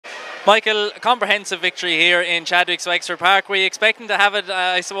Michael, a comprehensive victory here in Chadwick's Wexford Park. Were you expecting to have it,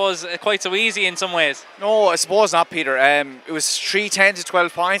 I suppose, quite so easy in some ways? No, I suppose not, Peter. It was 3-10 to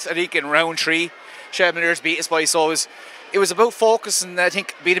 12 points, I think, in round 3. Shelbourne beat us by, so it was about focus and I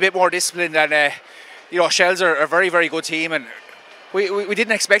think being a bit more disciplined. And Shells are a very, very good team, and we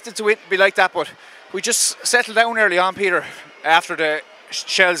didn't expect it to be like that, but we just settled down early on, Peter, after the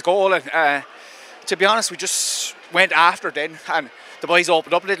Shells goal. And to be honest, we just went after then, and the boys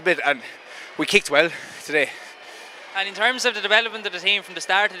opened up a little bit, and we kicked well today. And in terms of the development of the team from the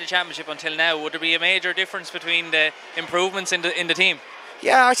start of the championship until now, would there be a major difference between the improvements in the team?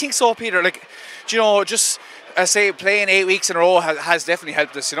 Yeah, I think so, Peter. Like, just I say, playing 8 weeks in a row has definitely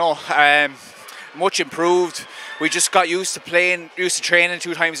helped us. Much improved. We just got used to training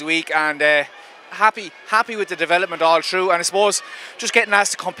 2 times a week, and happy with the development all through. And I suppose just getting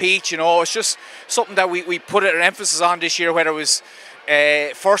asked to compete, it's just something that we put an emphasis on this year, whether it was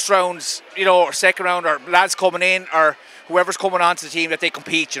first rounds, or second round, or lads coming in, or whoever's coming onto the team, that they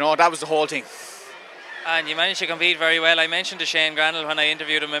compete. That was the whole thing. And you managed to compete very well. I mentioned to Shane Granell when I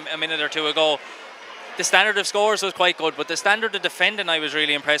interviewed him a minute or two ago, the standard of scores was quite good, but the standard of defending I was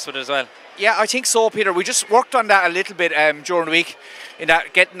really impressed with as well. Yeah, I think so, Peter. We just worked on that a little bit during the week, in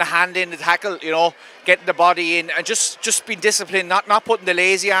that getting the hand in the tackle, getting the body in, and just being disciplined, not putting the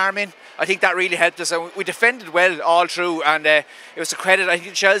lazy arm in. I think that really helped us, and we defended well all through, and it was a credit. I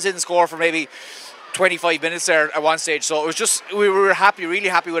think Shells didn't score for maybe 25 minutes there at one stage, so it was just, we were really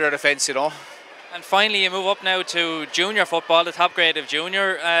happy with our defence, And finally, you move up now to junior football, the top grade of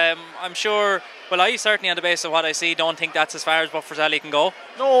junior. I'm sure, well, I certainly, on the basis of what I see, don't think that's as far as Buffers Alley can go.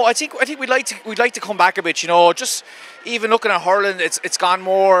 No, I think we'd like to come back a bit. Just even looking at hurling, it's gone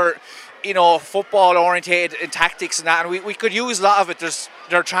more, football orientated in tactics and that, and we could use a lot of it.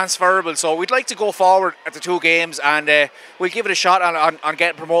 They're transferable, so we'd like to go forward at the 2 games, and we'll give it a shot on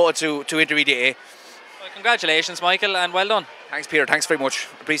getting promoted to Intermediate A. Well, congratulations, Michael, and well done. Thanks, Peter. Thanks very much.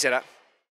 Appreciate that.